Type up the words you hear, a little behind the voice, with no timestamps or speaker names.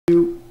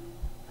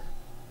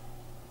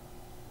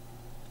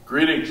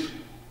Greetings.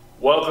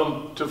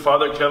 Welcome to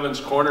Father Kevin's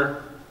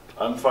Corner.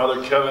 I'm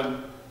Father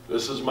Kevin.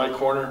 This is my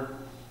corner.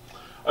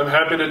 I'm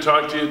happy to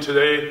talk to you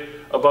today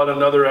about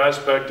another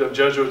aspect of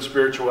Jesuit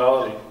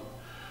spirituality.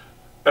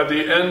 At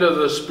the end of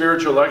the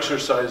spiritual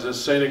exercises,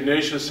 St.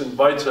 Ignatius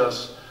invites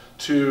us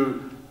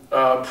to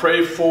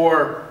pray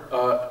for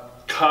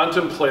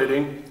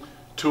contemplating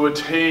to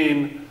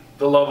attain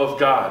the love of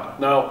God.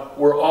 Now,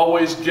 we're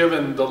always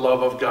given the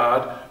love of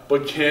God,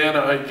 but can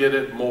I get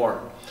it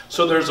more?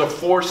 So there's a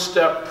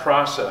four-step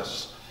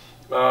process,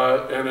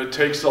 and it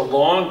takes a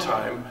long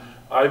time.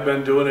 I've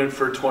been doing it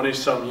for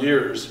 20-some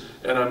years,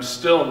 and I'm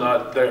still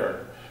not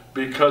there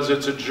because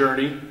it's a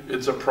journey,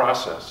 it's a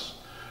process.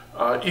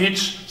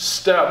 Each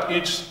step,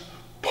 each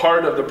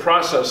part of the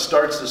process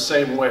starts the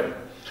same way.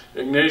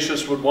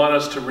 Ignatius would want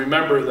us to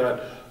remember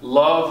that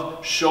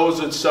love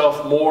shows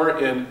itself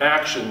more in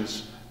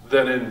actions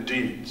than in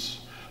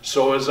deeds.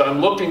 So as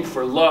I'm looking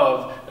for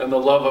love and the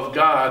love of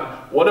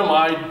God, what am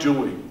I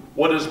doing?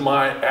 What is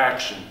my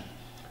action?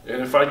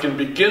 And if I can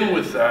begin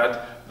with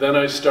that, then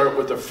I start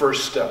with the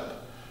first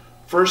step.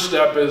 First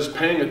step is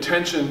paying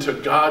attention to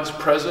God's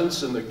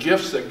presence and the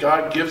gifts that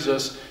God gives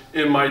us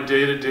in my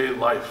day-to-day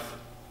life.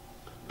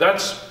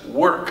 That's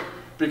work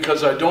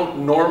because I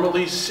don't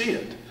normally see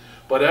it.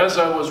 But as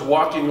I was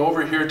walking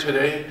over here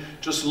today,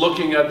 just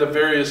looking at the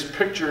various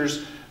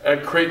pictures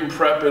at Creighton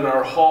Prep in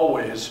our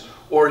hallways,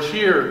 or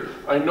here,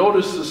 I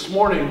noticed this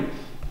morning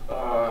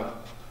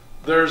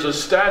there's a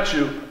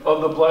statue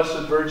of the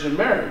Blessed Virgin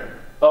Mary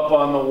up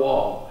on the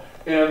wall.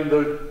 And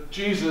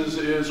Jesus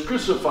is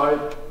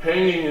crucified,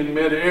 hanging in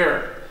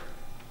midair.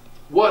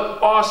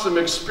 What awesome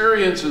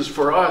experiences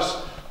for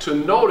us to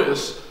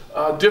notice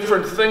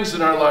different things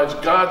in our lives.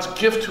 God's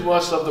gift to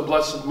us of the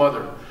Blessed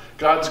Mother.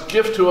 God's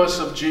gift to us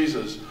of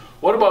Jesus.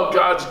 What about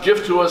God's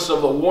gift to us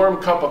of the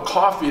warm cup of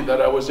coffee that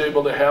I was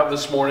able to have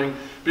this morning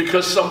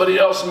because somebody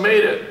else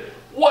made it?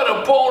 What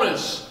a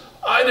bonus!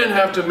 I didn't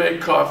have to make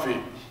coffee.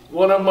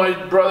 One of my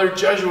brother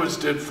Jesuits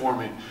did for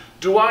me.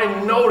 Do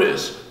I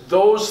notice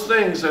those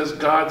things as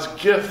God's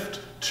gift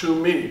to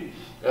me?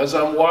 As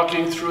I'm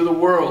walking through the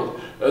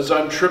world, as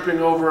I'm tripping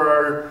over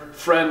our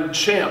friend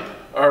Champ,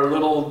 our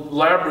little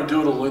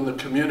labradoodle in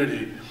the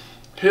community.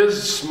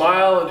 His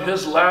smile and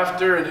his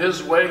laughter and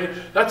his way,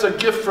 that's a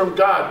gift from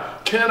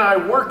God. Can I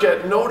work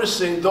at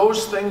noticing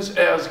those things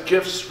as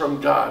gifts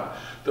from God?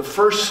 The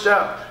first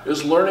step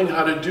is learning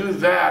how to do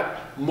that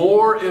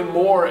more and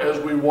more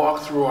as we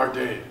walk through our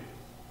day.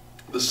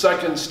 The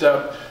second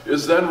step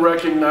is then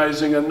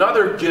recognizing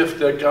another gift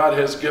that God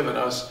has given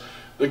us,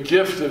 the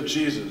gift of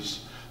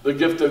Jesus. The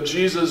gift of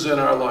Jesus in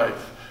our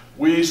life.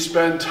 We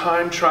spend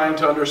time trying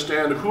to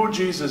understand who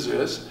Jesus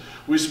is.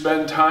 We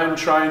spend time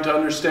trying to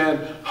understand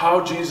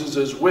how Jesus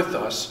is with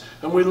us.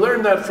 And we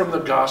learn that from the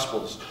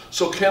Gospels.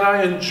 So can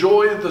I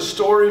enjoy the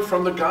story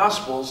from the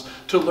Gospels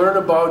to learn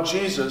about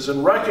Jesus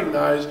and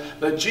recognize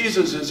that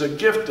Jesus is a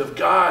gift of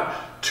God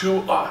to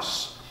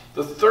us?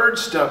 The third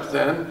step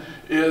then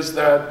is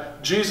that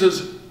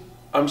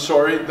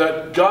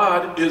that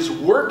God is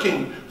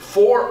working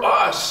for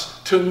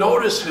us to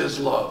notice His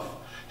love.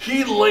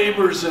 He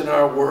labors in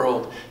our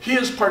world. He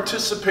is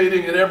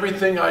participating in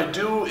everything I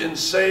do and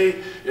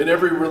say, in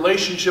every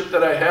relationship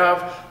that I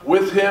have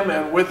with Him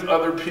and with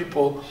other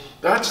people.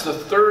 That's the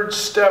third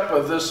step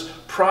of this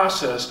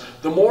process.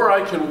 The more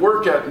I can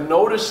work at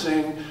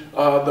noticing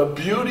the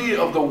beauty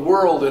of the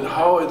world and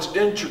how it's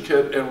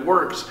intricate and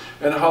works,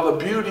 and how the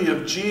beauty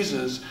of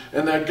Jesus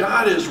and that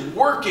God is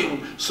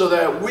working so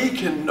that we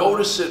can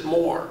notice it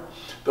more.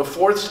 The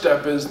fourth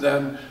step is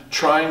then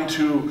trying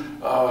to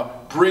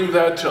bring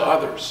that to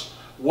others.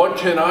 What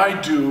can I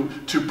do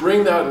to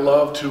bring that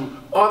love to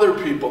other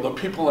people, the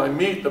people I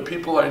meet, the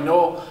people I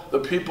know, the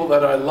people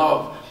that I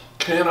love?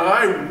 Can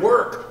I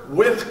work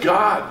with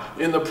God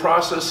in the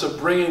process of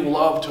bringing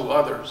love to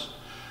others?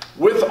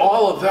 With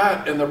all of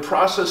that and the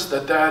process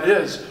that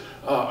is,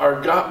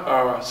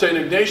 St.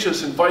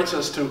 Ignatius invites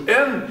us to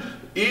end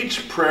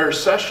each prayer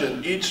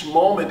session, each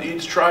moment,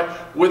 each try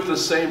with the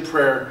same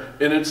prayer,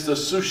 and it's the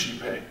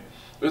Suscipe.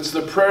 It's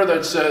the prayer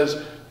that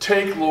says,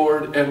 take,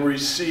 Lord, and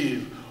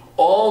receive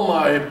all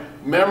my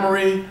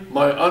memory,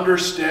 my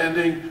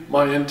understanding,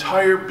 my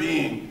entire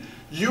being.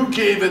 You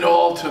gave it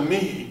all to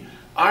me.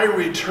 I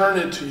return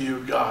it to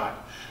you, God.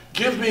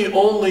 Give me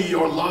only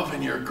your love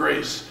and your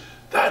grace.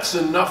 That's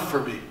enough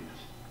for me.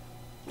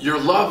 Your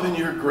love and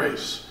your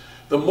grace.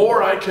 The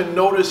more I can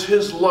notice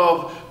His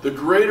love, the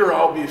greater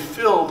I'll be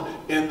filled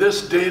in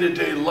this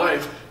day-to-day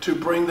life to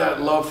bring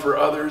that love for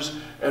others.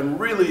 And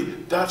really,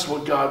 that's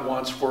what God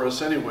wants for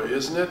us anyway,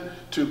 isn't it?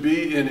 To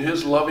be in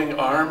His loving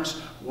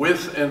arms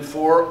with and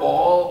for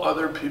all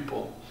other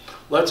people.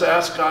 Let's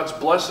ask God's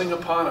blessing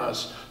upon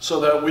us so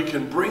that we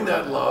can bring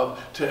that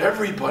love to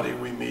everybody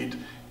we meet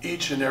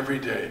each and every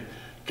day.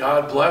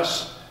 God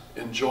bless.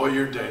 Enjoy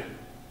your day.